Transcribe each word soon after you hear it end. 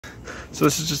So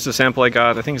this is just a sample I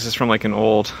got. I think this is from like an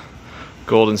old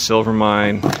gold and silver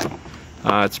mine.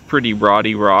 It's pretty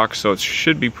roddy rock, so it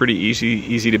should be pretty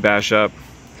easy to bash up.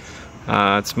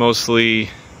 It's mostly,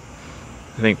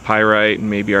 I think, pyrite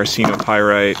and maybe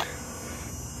arsenopyrite.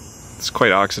 It's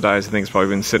quite oxidized. I think it's probably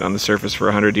been sitting on the surface for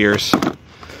 100 years.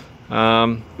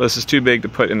 But this is too big to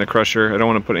put in the crusher. I don't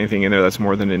want to put anything in there that's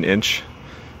more than an inch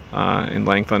in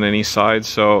length on any side,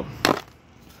 so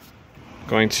I'm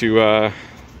going to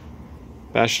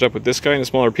bash it up with this guy in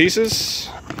smaller pieces,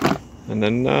 and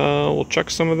then we'll chuck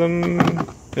some of them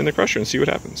in the crusher and see what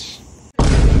happens.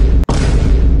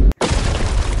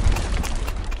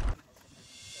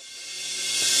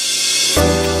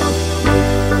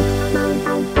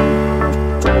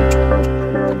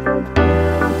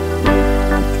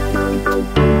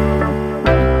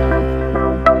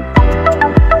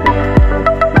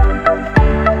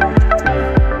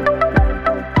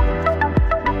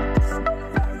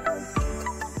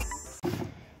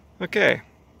 Okay,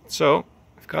 so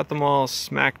I've got them all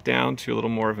smacked down to a little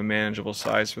more of a manageable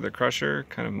size for the crusher,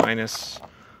 kind of minus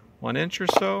 1 inch or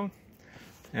so.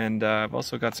 And I've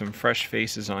also got some fresh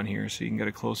faces on here so you can get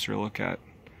a closer look at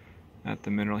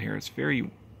the mineral here. It's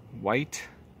very white,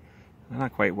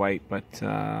 not quite white, but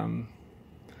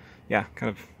yeah, kind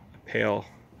of pale,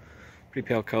 pretty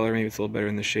pale color. Maybe it's a little better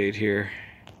in the shade here.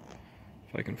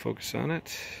 If I can focus on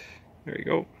it. There you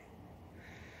go.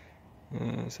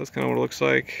 So that's kind of what it looks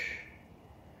like.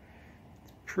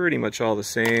 Pretty much all the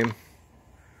same.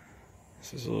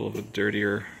 This is a little bit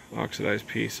dirtier oxidized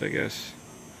piece, I guess.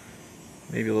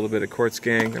 Maybe a little bit of quartz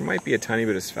gangue. There might be a tiny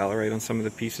bit of sphalerite on some of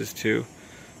the pieces too,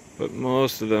 but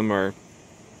most of them are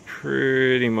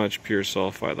pretty much pure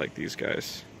sulfide like these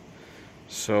guys.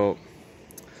 So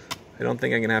I don't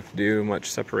think I'm gonna have to do much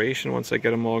separation once I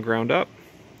get them all ground up.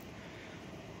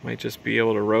 Might just be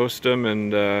able to roast them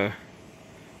and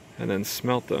then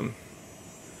smelt them.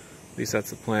 At least that's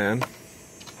the plan.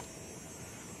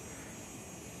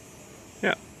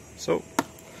 Yeah, so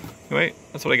anyway,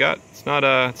 that's what I got. It's not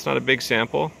a big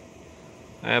sample.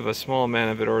 I have a small amount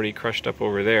of it already crushed up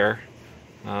over there,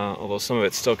 although some of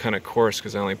it's still kind of coarse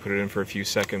because I only put it in for a few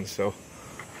seconds. So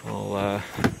I'll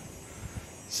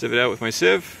sieve it out with my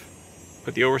sieve,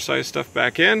 put the oversized stuff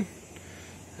back in,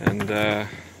 and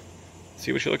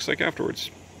see what she looks like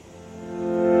afterwards.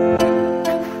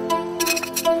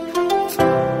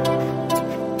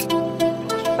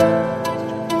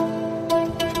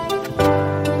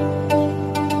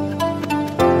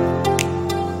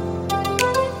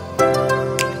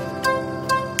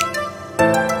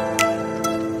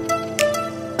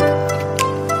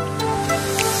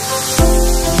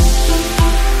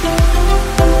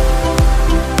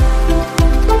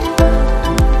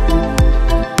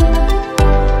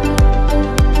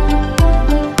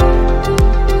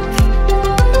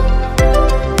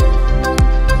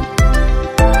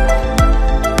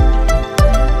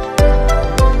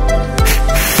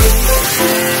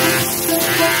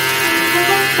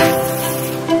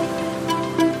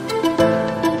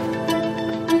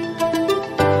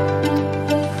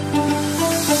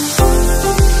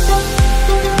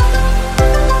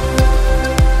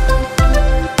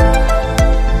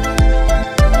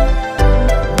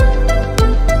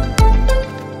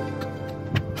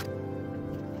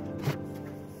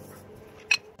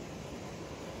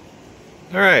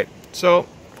 Alright, so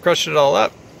crushed it all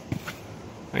up.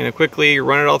 I'm going to quickly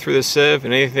run it all through the sieve,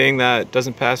 and anything that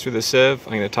doesn't pass through the sieve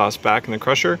I'm going to toss back in the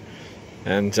crusher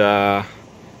and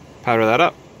powder that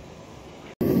up.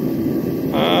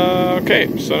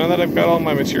 Okay, so now that I've got all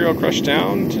my material crushed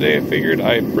down, today I figured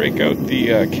I'd break out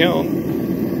the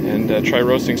kiln and try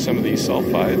roasting some of these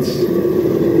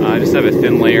sulfides. I just have a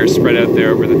thin layer spread out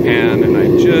there over the pan, and I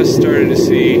just started to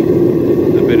see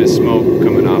a bit of smoke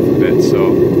coming off of it,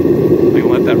 so I'm going to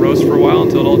let that roast for a while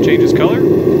until it all changes color,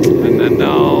 and then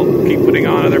I'll keep putting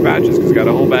on other batches because I've got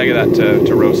a whole bag of that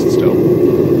to roast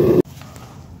still.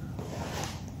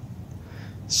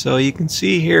 So you can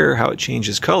see here how it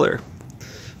changes color.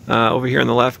 Over here on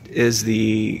the left is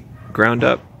the ground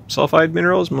up sulfide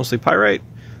minerals, mostly pyrite,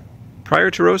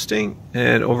 prior to roasting,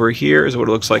 and over here is what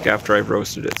it looks like after I've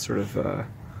roasted it, sort of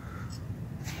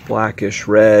blackish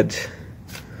red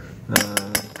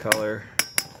color.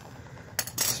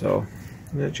 So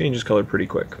it changes color pretty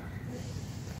quick.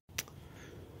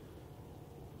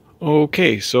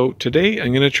 Okay, so today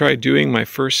I'm going to try doing my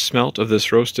first smelt of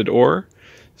this roasted ore.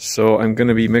 So I'm going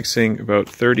to be mixing about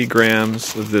 30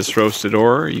 grams of this roasted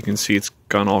ore. You can see it's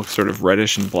gone all sort of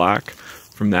reddish and black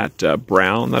from that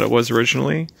brown that it was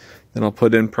originally. Then I'll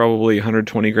put in probably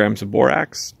 120 grams of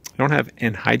borax. I don't have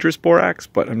anhydrous borax,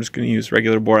 but I'm just going to use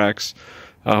regular borax.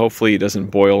 Hopefully it doesn't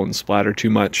boil and splatter too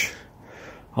much.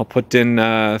 I'll put in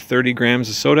 30 grams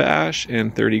of soda ash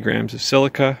and 30 grams of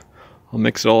silica. I'll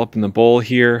mix it all up in the bowl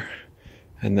here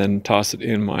and then toss it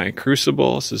in my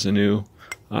crucible. This is a new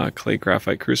clay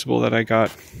graphite crucible that I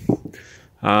got.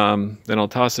 Then I'll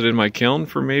toss it in my kiln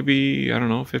for maybe, I don't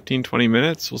know, 15-20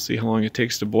 minutes. We'll see how long it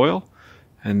takes to boil.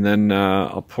 And then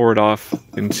I'll pour it off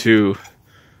into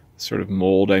sort of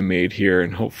mold I made here,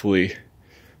 and hopefully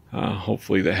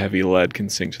the heavy lead can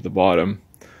sink to the bottom.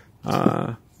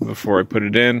 Before I put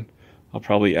it in, I'll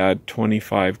probably add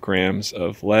 25 grams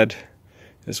of lead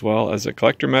as well as a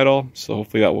collector metal, so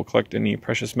hopefully that will collect any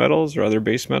precious metals or other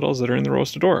base metals that are in the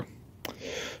roasted ore.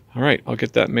 Alright, I'll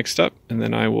get that mixed up and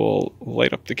then I will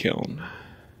light up the kiln.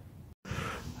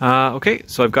 Okay,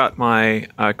 so I've got my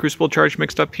crucible charge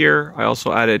mixed up here. I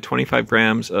also added 25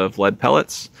 grams of lead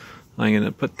pellets. I'm going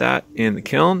to put that in the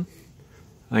kiln.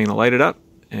 I'm going to light it up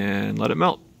and let it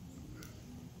melt.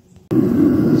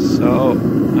 So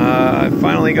I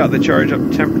finally got the charge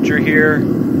up temperature here.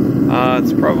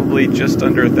 It's probably just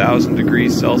under 1,000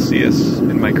 degrees Celsius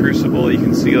in my crucible. You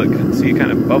can see it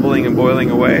kind of bubbling and boiling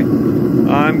away.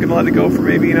 I'm going to let it go for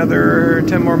maybe another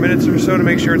 10 more minutes or so to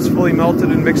make sure it's fully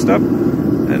melted and mixed up.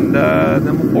 And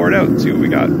then we'll pour it out and see what we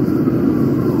got.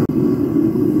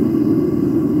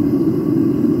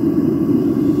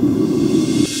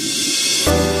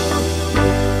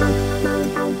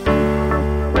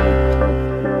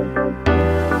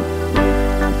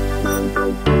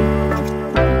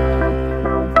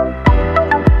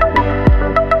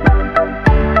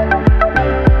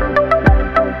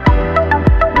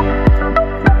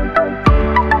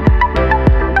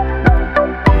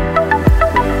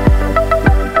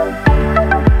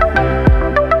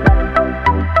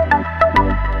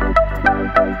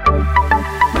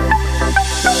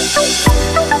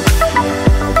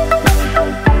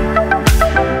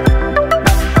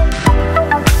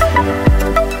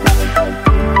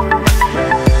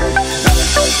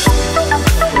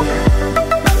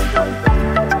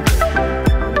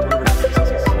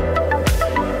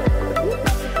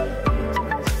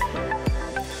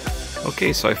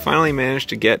 Okay, so I finally managed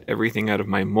to get everything out of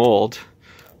my mold.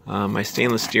 My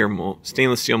stainless steel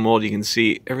mold, you can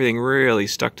see everything really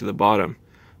stuck to the bottom.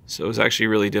 So it was actually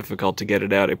really difficult to get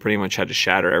it out. I pretty much had to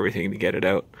shatter everything to get it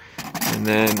out. And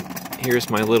then here's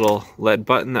my little lead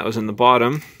button that was in the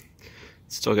bottom.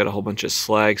 It's still got a whole bunch of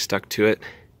slag stuck to it.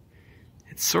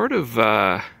 It's sort of,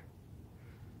 I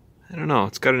don't know,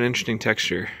 it's got an interesting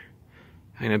texture.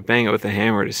 I'm going to bang it with a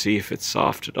hammer to see if it's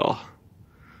soft at all.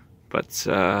 But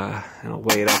I'll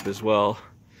weigh it up as well.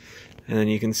 And then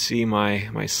you can see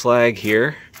my slag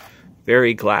here.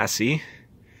 Very glassy,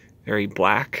 very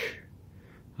black.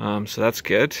 So that's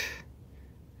good.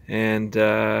 And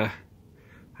I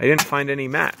didn't find any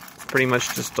matte. Pretty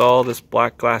much just all this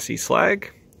black glassy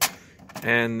slag.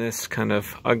 And this kind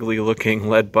of ugly looking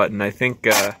lead button. I think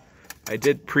I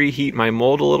did preheat my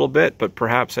mold a little bit, but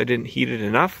perhaps I didn't heat it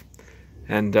enough.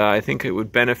 And I think it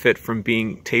would benefit from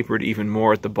being tapered even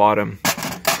more at the bottom.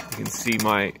 You can see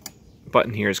my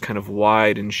button here is kind of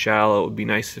wide and shallow. It would be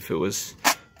nice if it was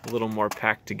a little more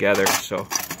packed together. So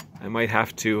I might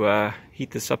have to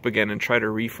heat this up again and try to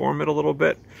reform it a little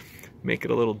bit. Make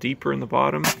it a little deeper in the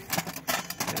bottom.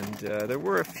 And there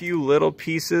were a few little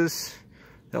pieces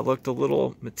that looked a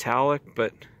little metallic,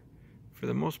 but for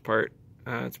the most part,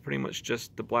 it's pretty much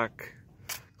just the black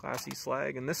glassy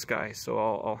slag and this guy. So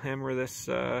I'll hammer this,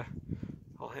 I'll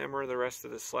hammer the rest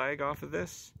of the slag off of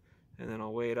this, and then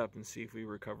I'll weigh it up and see if we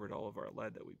recovered all of our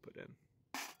lead that we put in.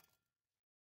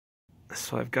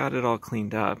 So I've got it all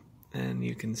cleaned up, and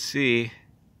you can see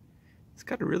it's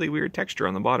got a really weird texture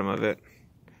on the bottom of it.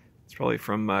 It's probably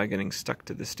from getting stuck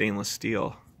to the stainless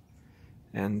steel.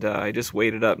 And I just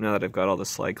weighed it up now that I've got all the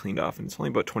slag cleaned off, and it's only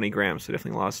about 20 grams, so I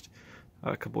definitely lost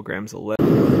a couple grams of lead.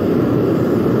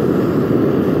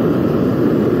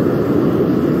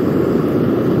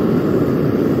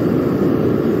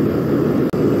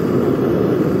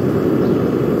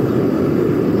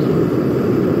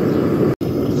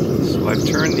 I've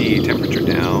turned the temperature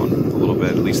down a little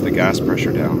bit, at least the gas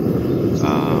pressure down,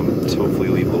 to hopefully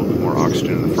leave a little bit more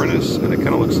oxygen in the furnace, and it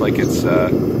kind of looks like it's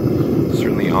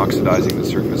certainly oxidizing the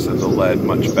surface of the lead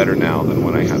much better now than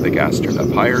when I had the gas turned up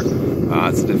higher.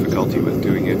 It's the difficulty with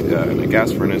doing it in a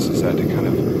gas furnace is that it kind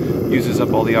of uses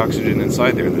up all the oxygen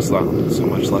inside there, and there's not so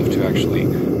much left to actually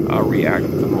react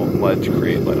with the molten lead to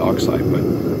create lead oxide. But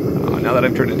now that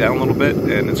I've turned it down a little bit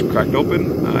and it's cracked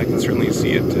open, I can certainly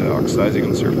see it oxidizing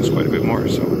on the surface quite a bit more,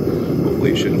 so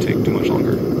hopefully it shouldn't take too much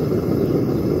longer.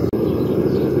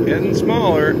 Getting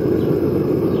smaller,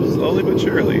 slowly but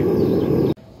surely.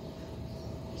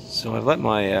 So I've let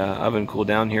my oven cool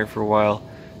down here for a while,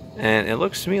 And it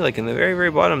looks to me like in the very,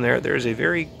 very bottom there's a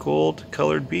very gold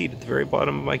colored bead at the very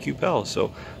bottom of my cupel.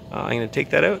 So I'm going to take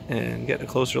that out and get a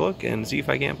closer look and see if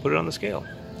I can't put it on the scale.